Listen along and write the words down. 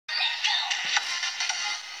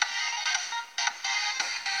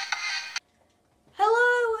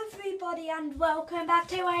and welcome back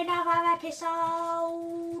to another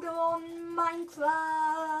episode on Minecraft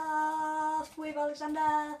with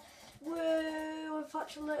Alexander. Woo,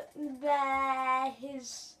 unfortunately Blair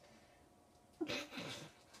is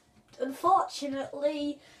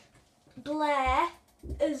unfortunately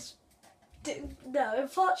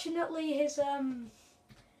his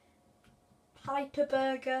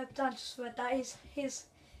Hyperburger, I just read that his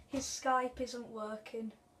Skype isn't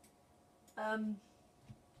working.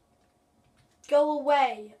 Go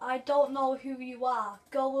away. I don't know who you are.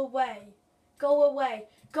 Go away. Go away.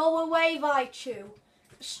 Go away, Vaichu.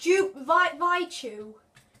 Vaichu.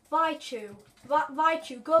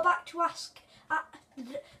 Go back to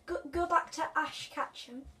go back to Ash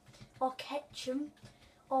Ketchum or Ketchum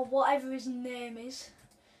or whatever his name is,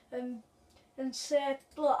 and say,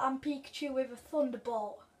 look, I'm Pikachu with a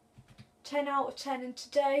Thunderbolt. 10 out of 10, and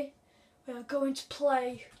today we are going to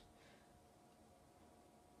play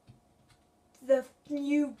the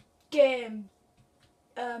new game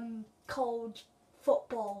called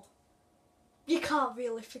Football. You can't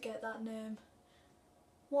really forget that name.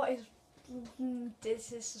 What is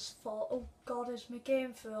this is for? Oh God, is my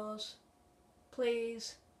game froze?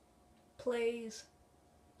 Please, please,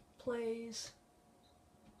 please,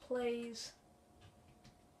 please.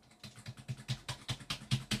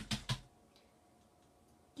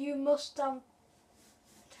 You must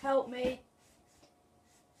help me.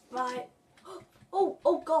 Right.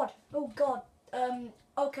 Oh God. Oh God.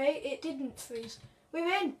 Okay, it didn't freeze.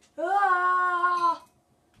 We're in. Ah!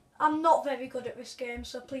 I'm not very good at this game,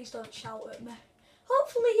 so please don't shout at me.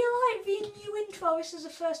 Hopefully you like the new intro. This is the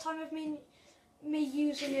first time of me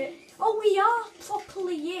using it. Oh, we are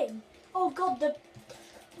properly in. Oh God, boot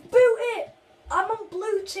it. I'm on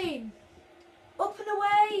blue team. Up and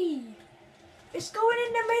away. It's going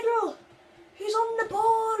in the middle. He's on the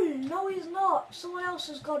ball. No, he's not. Someone else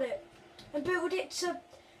has got it and booted it to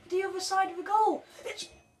the other side of the goal. It's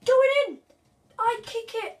going in. I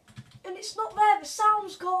kick it and it's not there. The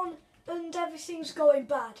sound's gone and everything's going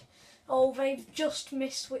bad. Oh, they've just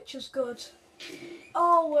missed, which is good.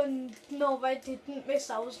 Oh, and no, they didn't miss.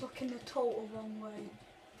 I was looking the total wrong way.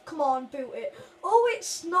 Come on, boot it. Oh,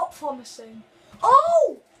 it's not promising.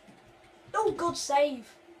 Oh! Oh, good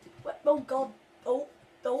save. Oh, God. Oh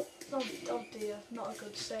dear, not a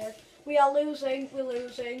good save. We are losing, we're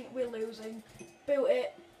losing. Boot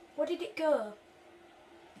it. Where did it go?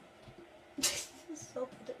 I'm so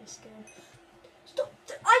good at this game. Stop!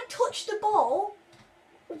 I touched the ball!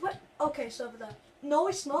 Where? Okay, it's over there. No,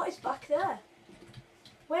 it's not, it's back there.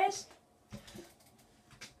 Where's...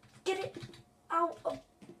 Get it out of...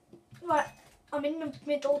 Right, I'm in the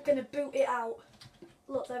middle, gonna boot it out.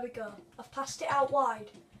 Look, there we go. I've passed it out wide.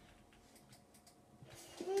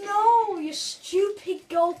 No, you stupid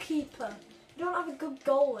goalkeeper. You don't have a good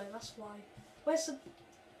goalie, that's why. Where's the...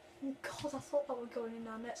 Oh God, I thought that were going in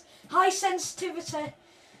our nets. High sensitivity.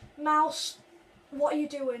 Mouse, what are you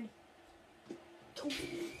doing?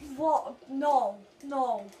 What? No.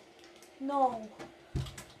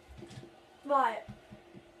 Right.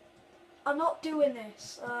 I'm not doing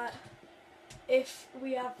this, if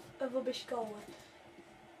we have a rubbish goalie.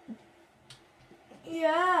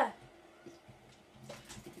 Yeah.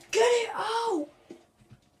 Get it out!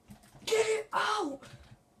 Get it out!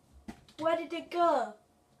 Where did it go?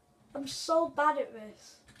 I'm so bad at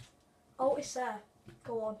this. Oh, it's there.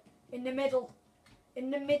 Go on. In the middle.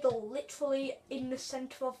 In the middle. Literally in the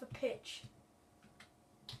centre of the pitch.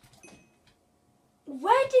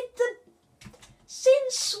 Where did the...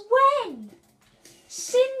 Since when?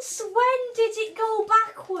 Since when did it go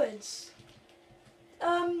backwards?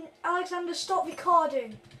 Alexander, stop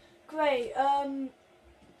recording. Great.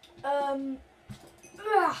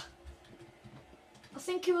 I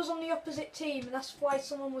think he was on the opposite team and that's why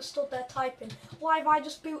someone was stood there typing. Why have I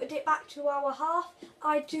just booted it back to our half?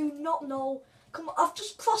 I do not know. Come on, I've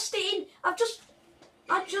just crossed it in. I just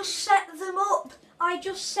set them up.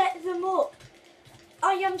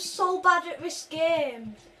 I am so bad at this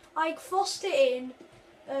game. I crossed it in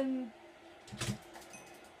and...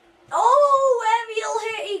 Oh, aerial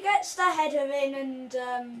hit, he gets the header in and...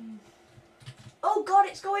 Oh God,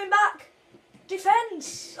 it's going back.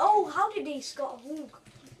 Defence! Oh, how did he score?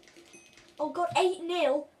 Oh God,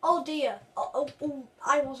 8-0. Oh dear. Oh,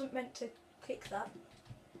 I wasn't meant to kick that.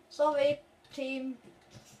 Sorry, team.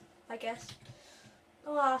 I guess.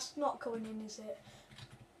 Oh, that's not going in, is it?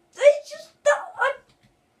 It's just that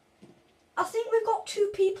I think we've got two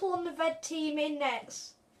people on the red team in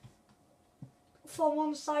nets. From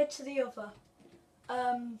one side to the other.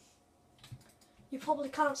 You probably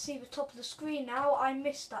can't see the top of the screen now. I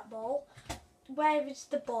missed that ball. Where is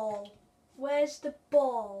the ball? Where's the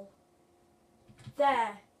ball?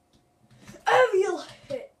 there. Aerial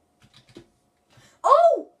hit.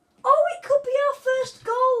 Oh! Oh, it could be our first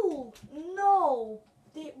goal. No,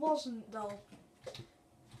 it wasn't though.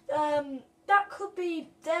 That could be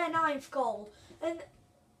their 9th goal. And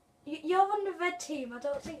you're on the red team. I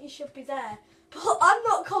don't think you should be there. But I'm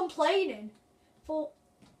not complaining. But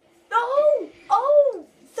oh,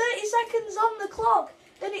 30 seconds on the clock.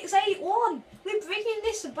 Then it's 8-1. We're bringing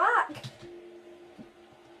this back.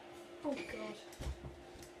 Oh God.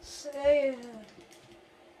 So,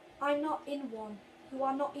 I'm not in one. You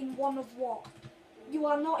are not in one of what? You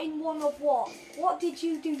are not in one of what? What did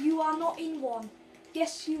you do? You are not in one.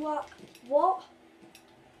 Yes, you are. What?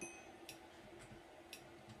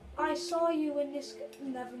 I saw you in this.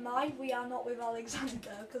 Never mind. We are not with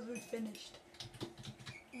Alexander because we've finished.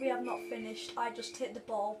 We have not finished. I just hit the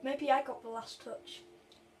ball. Maybe I got the last touch.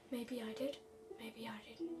 Maybe I did. Maybe I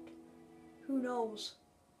didn't. Who knows?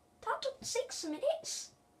 That took 6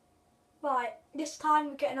 minutes. Right, this time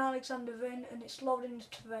we're getting Alexander in and it's loading the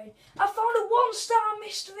terrain. I found a 1-star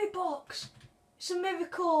mystery box. It's a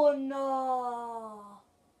miracle and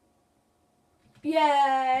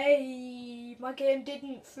yay! My game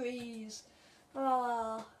didn't freeze.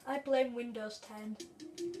 I blame Windows 10.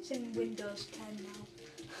 It's in Windows 10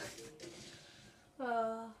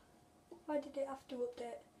 now. Why did it have to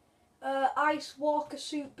update? Ice Walker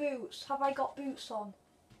suit boots. Have I got boots on?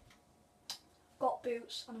 Got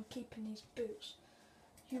boots and I'm keeping these boots.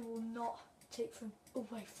 You will not take them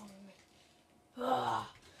away from me.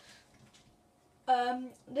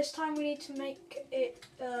 This time we need to make it.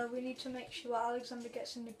 We need to make sure Alexander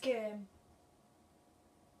gets in the game.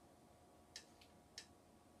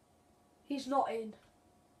 He's not in,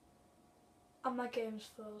 and my game's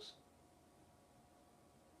froze.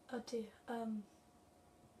 Oh dear.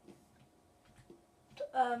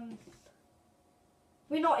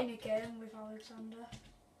 We're not in a game with Alexander.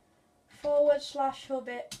 /hub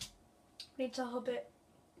it. We need to hub it.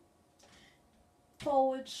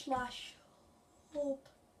 /hub.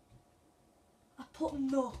 I put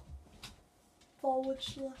no.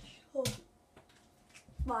 /hub.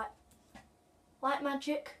 Right. Like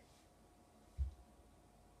magic.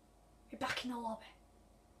 We're back in the lobby.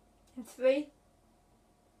 In 3,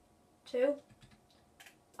 2.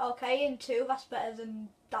 Okay, in 2. That's better than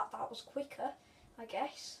that. That was quicker. I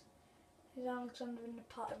guess. Is Alexander in the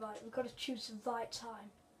party? Right, we've got to choose the right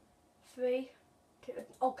time. 3, 2,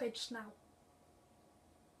 okay, just now.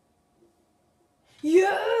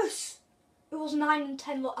 Yes! It was 9 and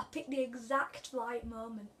 10, look, I picked the exact right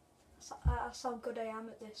moment. That's how good I am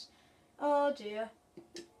at this. Oh dear.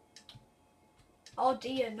 Oh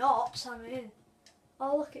dear not, I'm in.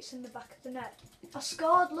 Oh look, it's in the back of the net. I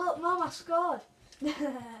scored, look, Mum, I scored. Oh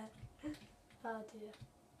dear.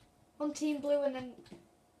 On team blue and then...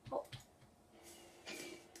 Oh.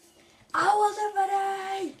 I wasn't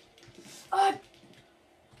ready!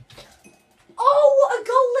 Oh, what a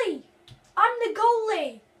goalie! I'm the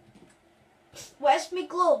goalie! Where's me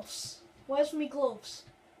gloves? Where's me gloves?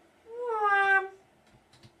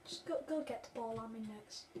 Just go get the ball, I'm in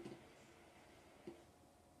next.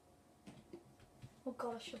 Oh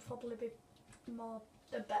god, I should probably be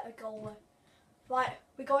a better goalie. Right,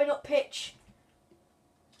 we're going up pitch.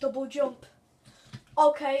 Double jump.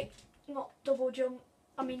 Okay, not double jump.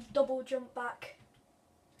 I mean double jump back.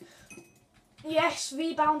 Yes,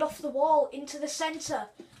 rebound off the wall into the centre.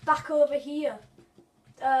 Back over here.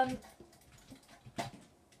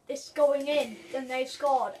 It's going in and they've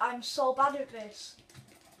scored. I'm so bad at this.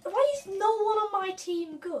 Why is no one on my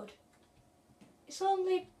team good? It's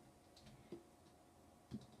only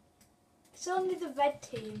the red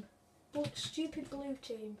team. Stupid blue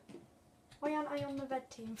team. Why aren't I on the red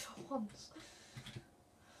team for once?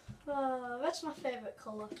 Red's my favourite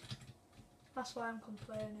colour. That's why I'm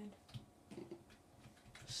complaining.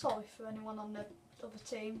 Sorry for anyone on the other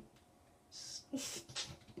team.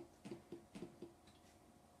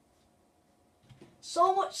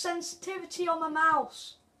 So much sensitivity on my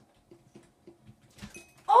mouse.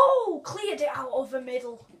 Oh, cleared it out of the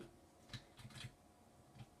middle.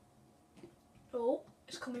 Oh,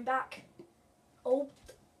 it's coming back. Oh,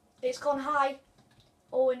 it's gone high.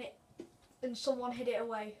 Oh, and someone hit it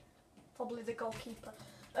away. Probably the goalkeeper.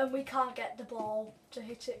 And we can't get the ball to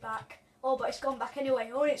hit it back. Oh, but it's gone back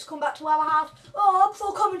anyway. Oh, and it's come back to our half. Oh, up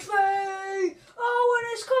for commentary. Oh, and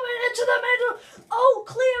it's coming into the middle. Oh,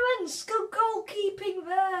 clearance. Good goalkeeping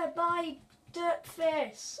there by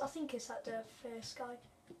Dirtface. I think it's that Dirtface guy.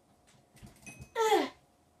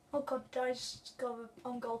 Oh God, I just got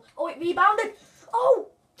on goal. Oh, it rebounded. Oh,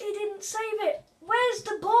 he didn't save it. Where's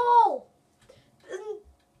the ball?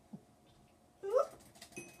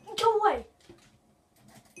 Go away.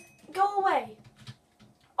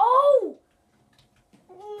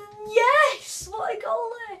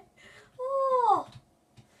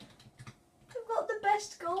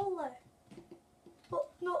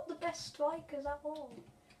 strikers at all.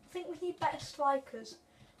 I think we need better strikers.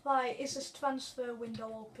 Right, is this transfer window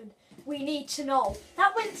open? We need to know.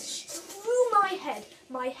 That went through my head.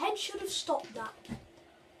 My head should have stopped that.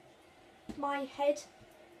 My head.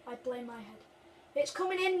 I blame my head. It's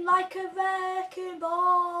coming in like a wrecking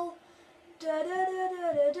ball. Da, da, da,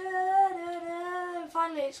 da, da, da, da, da. And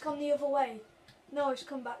finally it's gone the other way. No, it's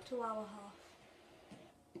come back to our half.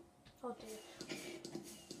 Oh dear.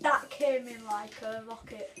 That came in like a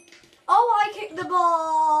rocket. Oh, I kicked the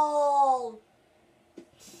ball!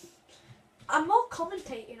 I'm more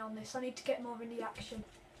commentating on this. I need to get more in the action.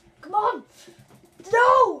 Come on!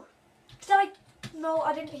 No! Did I? No,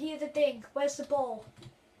 I didn't hear the ding. Where's the ball?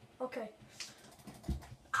 Okay.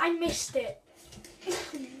 I missed it.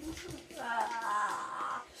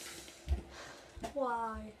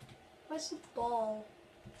 Why? Where's the ball?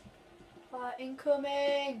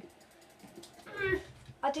 Incoming!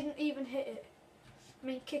 I didn't even hit it. I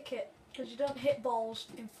mean kick it. Because you don't hit balls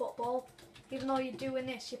in football. Even though you're doing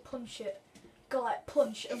this, you punch it. Go like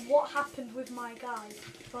punch. And what happened with my guy?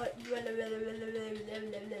 Like,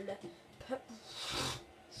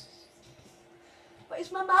 what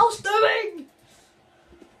is my mouse doing?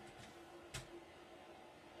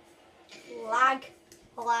 Lag,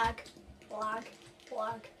 lag, lag,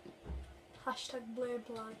 lag. Hashtag blame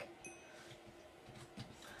lag.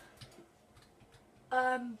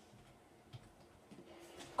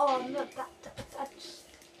 Oh no, that just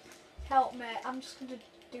help me. I'm just gonna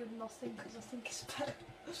do nothing because I think it's better.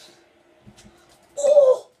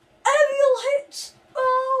 Oh, aerial hits!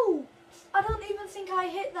 Oh, I don't even think I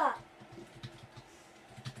hit that.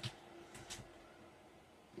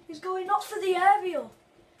 He's going up for the aerial.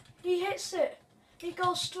 He hits it. He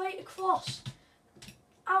goes straight across,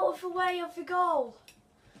 out of the way of the goal.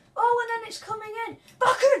 Oh, and then it's coming in.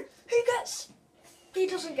 Bakken! He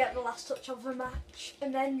doesn't get the last touch of the match.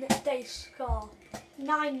 And then they score.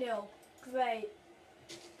 9-0. Great.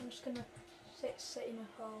 I'm just going to sit in a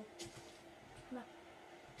hole. No.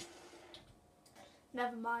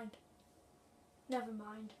 Never mind. Never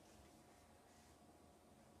mind.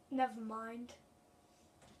 Never mind.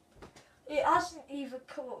 It hasn't even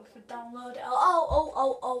come up with a download.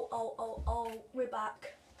 Oh, we're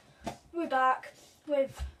back. We're back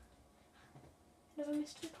with another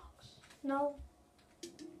mystery box. No.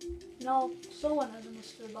 No, someone has a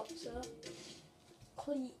mystery box, sir.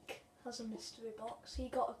 Cleek has a mystery box. He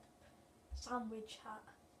got a sandwich hat.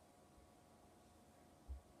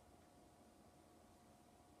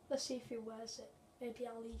 Let's see if he wears it. Maybe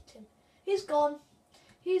I'll eat him. He's gone.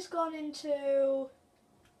 He's gone into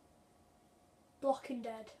Blocking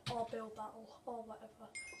Dead or Build Battle or whatever.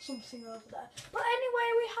 Something over there. But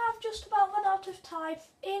anyway, we have just about run out of time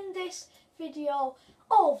in this video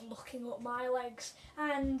of looking up my legs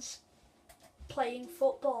and playing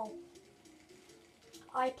football.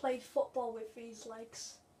 I played football with these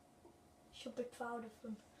legs. Should be proud of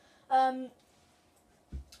them.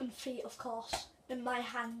 And feet, of course. And my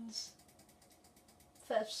hands.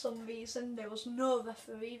 For some reason, there was no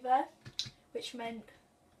referee there, which meant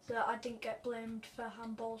that I didn't get blamed for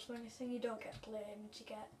handballs or anything. You don't get blamed. You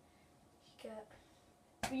get.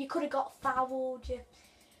 You could have got fouled. You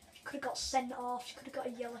could have got sent off. You could have got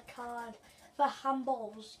a yellow card. For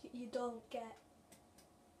handballs, you don't get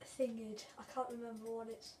thinged. I can't remember what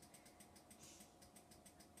it's.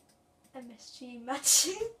 MSG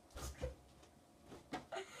matching.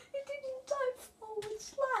 It didn't type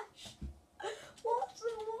 /. What?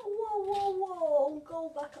 Whoa. Go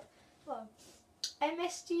back up. Oh.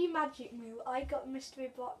 MSG Magic Moo. I got a mystery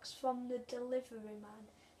box from the delivery man.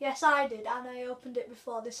 Yes, I did, and I opened it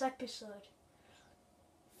before this episode.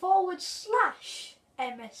 /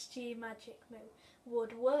 MSG Magic Moo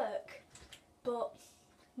would work, but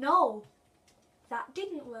no, that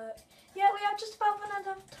didn't work. Yeah, we have just about run out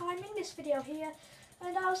of time in this video here,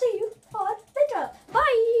 and I'll see you on later.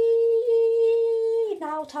 Bye!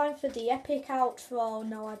 Now time for the epic outro.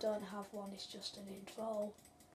 No, I don't have one, it's just an intro.